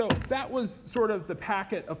 so that was sort of the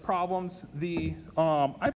packet of problems.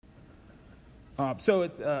 On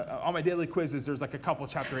my daily quizzes, there's like a couple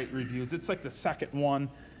chapter 8 reviews. It's like the second one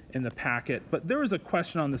in the packet. But there was a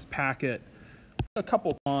question on this packet, a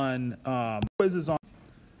couple on quizzes on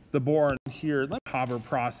the board here. Let me Haber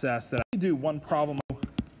process that I do one problem I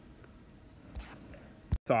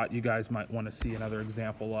thought you guys might want to see another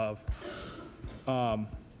example of. And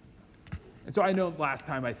so I know last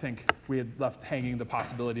time I think we had left hanging the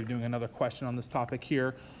possibility of doing another question on this topic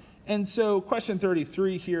here. And so question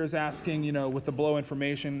 33 here is asking, with the below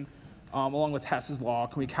information, along with Hess's law,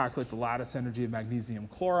 can we calculate the lattice energy of magnesium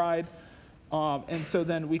chloride? And so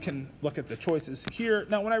then we can look at the choices here.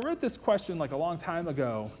 Now, when I wrote this question like a long time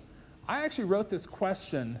ago, I actually wrote this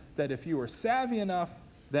question that if you were savvy enough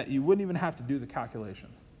that you wouldn't even have to do the calculation.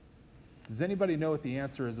 Does anybody know what the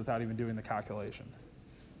answer is without even doing the calculation?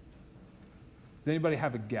 Does anybody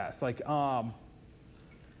have a guess? Like, does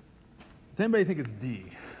anybody think it's D?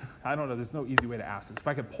 I don't know, there's no easy way to ask this. If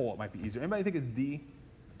I could poll, it might be easier. Anybody think it's D?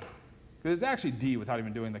 Because it's actually D without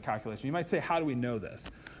even doing the calculation. You might say, how do we know this?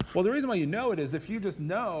 Well, the reason why you know it is if you just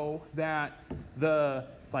know that the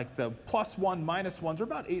plus 1, minus 1s are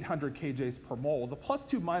about 800 kJs per mole. The plus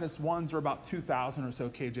 2, minus 1s are about 2,000 or so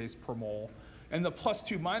kJs per mole. And the plus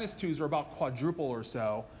 2, minus 2s are about quadruple or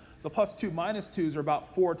so. The plus 2, minus 2s are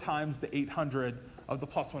about 4 times the 800 of the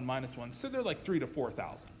plus 1, minus 1. So they're like 3 to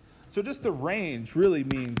 4,000. So just the range really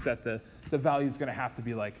means that the value is going to have to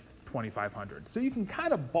be like 2,500. So you can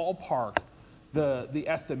kind of ballpark the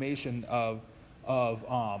estimation of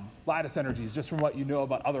lattice energies just from what you know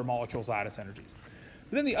about other molecules' lattice energies.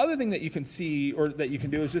 But then the other thing that you can see or that you can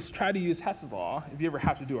do is just try to use Hess's law, if you ever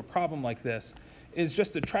have to do a problem like this, is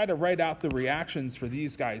just to try to write out the reactions for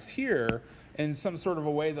these guys here in some sort of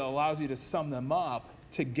a way that allows you to sum them up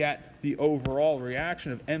to get the overall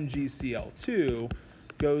reaction of MgCl2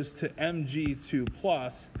 goes to Mg2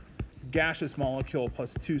 plus gaseous molecule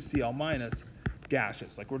plus 2Cl minus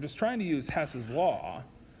gaseous. Like we're just trying to use Hess's law.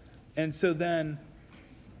 And so then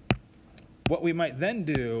what we might then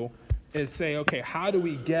do is say, okay, how do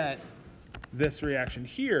we get this reaction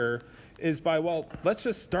here is by, well, let's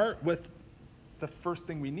just start with the first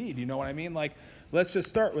thing we need. You know what I mean? Like, let's just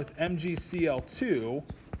start with MgCl2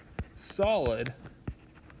 solid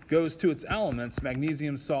goes to its elements,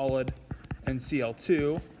 magnesium solid and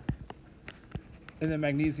Cl2. And then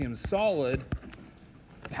magnesium solid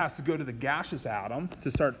has to go to the gaseous atom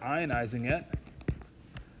to start ionizing it.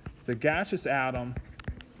 The gaseous atom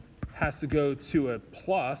has to go to a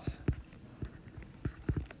plus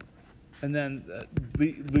and then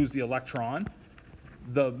lose the electron.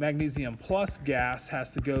 The magnesium plus gas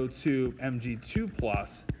has to go to Mg2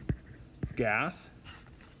 plus gas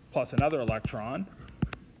plus another electron.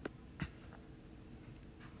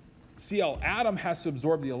 Cl atom has to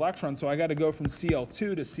absorb the electron, so I got to go from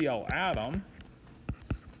Cl2 to Cl atom.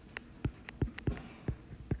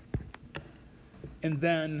 And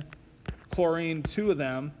then chlorine, 2 of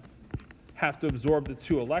them, have to absorb the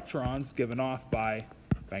 2 electrons given off by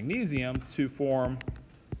magnesium to form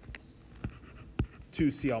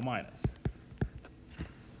 2Cl minus.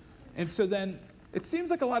 And so then it seems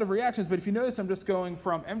like a lot of reactions, but if you notice, I'm just going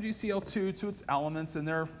from MgCl2 to its elements in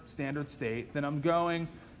their standard state, then I'm going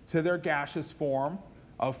to their gaseous form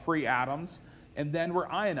of free atoms, and then we're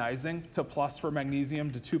ionizing to plus for magnesium,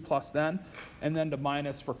 to 2 plus then, and then to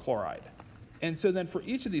minus for chloride. And so then for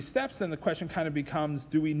each of these steps, then the question kind of becomes,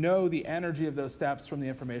 do we know the energy of those steps from the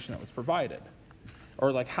information that was provided?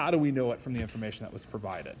 Or like, how do we know it from the information that was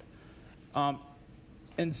provided?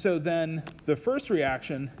 And so then the first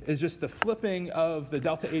reaction is just the flipping of the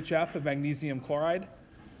delta HF of magnesium chloride.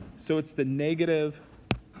 So it's the negative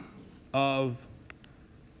of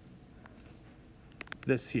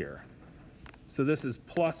this here. So this is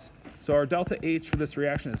plus, so our delta H for this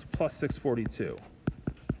reaction is plus 642.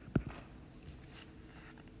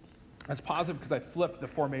 That's positive because I flipped the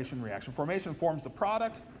formation reaction. Formation forms the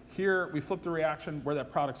product. Here we flip the reaction where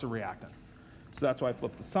that product's a reactant. So that's why I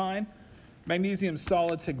flipped the sign. Magnesium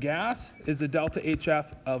solid to gas is the delta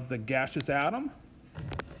HF of the gaseous atom.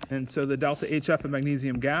 And so the delta HF of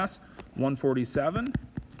magnesium gas, 147.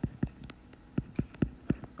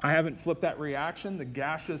 I haven't flipped that reaction. The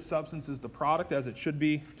gaseous substance is the product as it should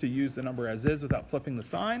be to use the number as is without flipping the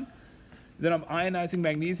sign. Then I'm ionizing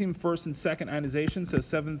magnesium first and second ionization, so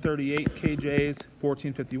 738 kJs,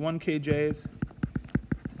 1451 kJs.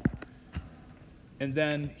 And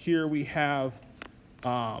then here we have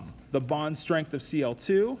the bond strength of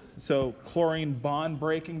Cl2. So chlorine bond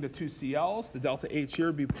breaking to 2 Cls. The delta H here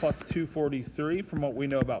would be plus 243 from what we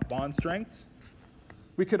know about bond strengths.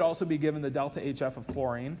 We could also be given the delta HF of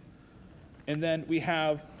chlorine. And then we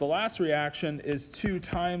have the last reaction is 2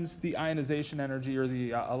 times the ionization energy or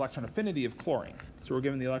the electron affinity of chlorine. So we're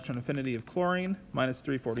given the electron affinity of chlorine, minus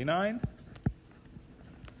 349.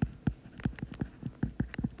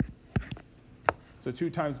 So 2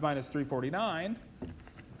 times minus 349.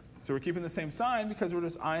 So we're keeping the same sign because we're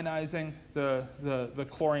just ionizing the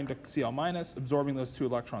chlorine to Cl minus, absorbing those 2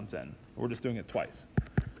 electrons in. We're just doing it twice.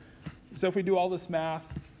 So if we do all this math,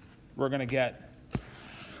 we're going to get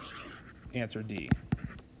answer D.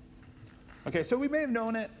 Okay, so we may have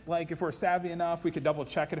known it. Like if we're savvy enough, we could double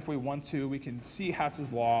check it if we want to. We can see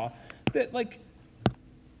Hess's law. That like,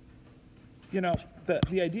 you know,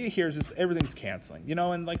 the idea here is just everything's canceling. You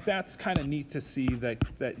know, and like that's kind of neat to see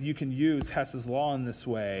that you can use Hess's law in this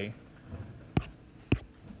way.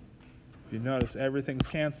 If you notice, everything's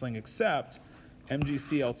canceling except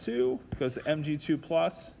MgCl2 goes to Mg2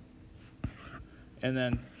 plus, and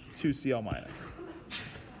then 2Cl minus.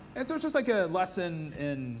 And so it's just like a lesson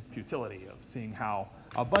in futility of seeing how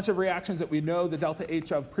a bunch of reactions that we know the delta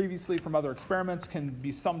H of previously from other experiments can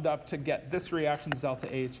be summed up to get this reaction's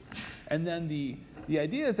delta H. And then the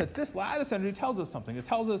idea is that this lattice energy tells us something. It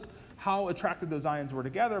tells us how attracted those ions were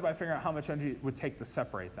together by figuring out how much energy it would take to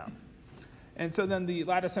separate them. And so then the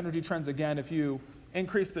lattice energy trends, again, if you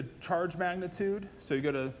increase the charge magnitude, so you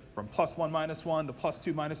go from +1 - 1 to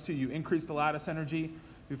 +2 - 2, you increase the lattice energy.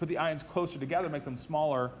 If you put the ions closer together, make them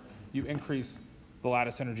smaller, you increase the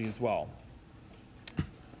lattice energy as well.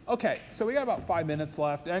 Okay, so we got about 5 minutes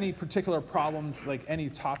left. Any particular problems, like any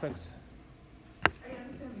topics? I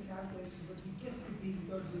understand the calculation, but you get to be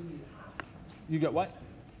without doing it. You get what?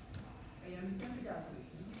 I understand the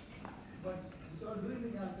calculation, but without doing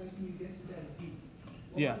the calculation, you guess it as B.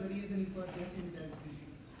 What Yeah. was the reason for guessing it as B?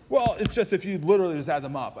 Well, it's just if you literally just add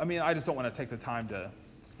them up. I mean, I just don't want to take the time to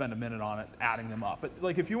spend a minute on it adding them up. But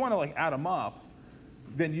like if you want to like add them up,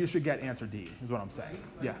 then you should get answer D, is what I'm saying.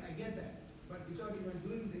 Right? Yeah. I get that, but without even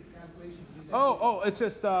doing the calculation, you said Oh, it's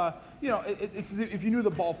just, you know, it's if you knew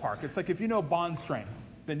the ballpark. It's like if you know bond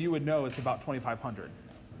strengths, then you would know it's about 2,500.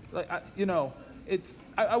 Like, you know,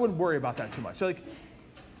 I wouldn't worry about that too much. So like,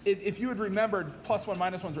 if you had remembered +1 -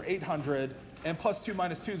 1s are 800, and +2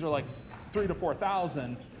 - 2s are like 3,000 to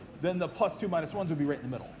 4,000, then the +2 - 1s would be right in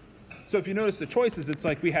the middle. So if you notice the choices, it's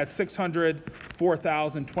like we had 600,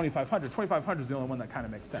 4,000, 2,500. 2,500 is the only one that kind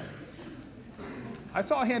of makes sense. I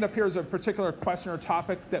saw a hand up here as a particular question or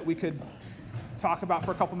topic that we could talk about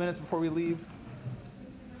for a couple minutes before we leave.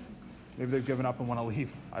 Maybe they've given up and want to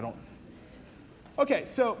leave. I don't. Okay,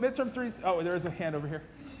 so midterm 3. Oh, there is a hand over here.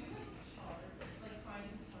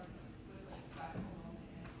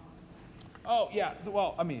 Oh, yeah.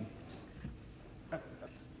 Well, I mean,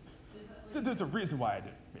 there's a reason why I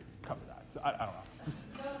didn't maybe cover that. So I don't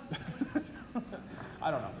know.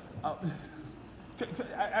 I don't know.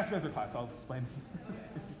 Ask me after class. I'll explain.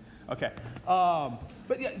 Okay.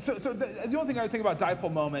 But yeah, so the only thing I would think about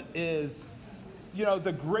dipole moment is, you know,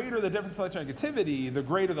 the greater the difference in electronegativity, the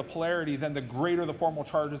greater the polarity, then the greater the formal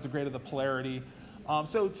charges, the greater the polarity.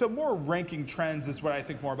 So more ranking trends is what I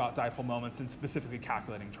think more about dipole moments and specifically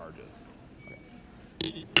calculating charges.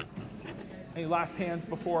 Okay. Any last hands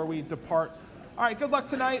before we depart? All right, good luck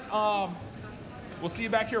tonight. We'll see you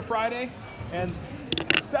back here Friday, and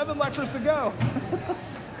 7 lectures to go. I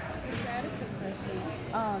have a quick question.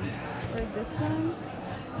 For this one,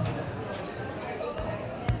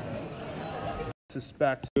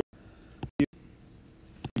 Suspect.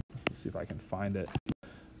 Let's see if I can find it.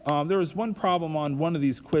 There was one problem on one of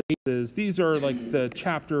these quizzes. These are like the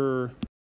chapter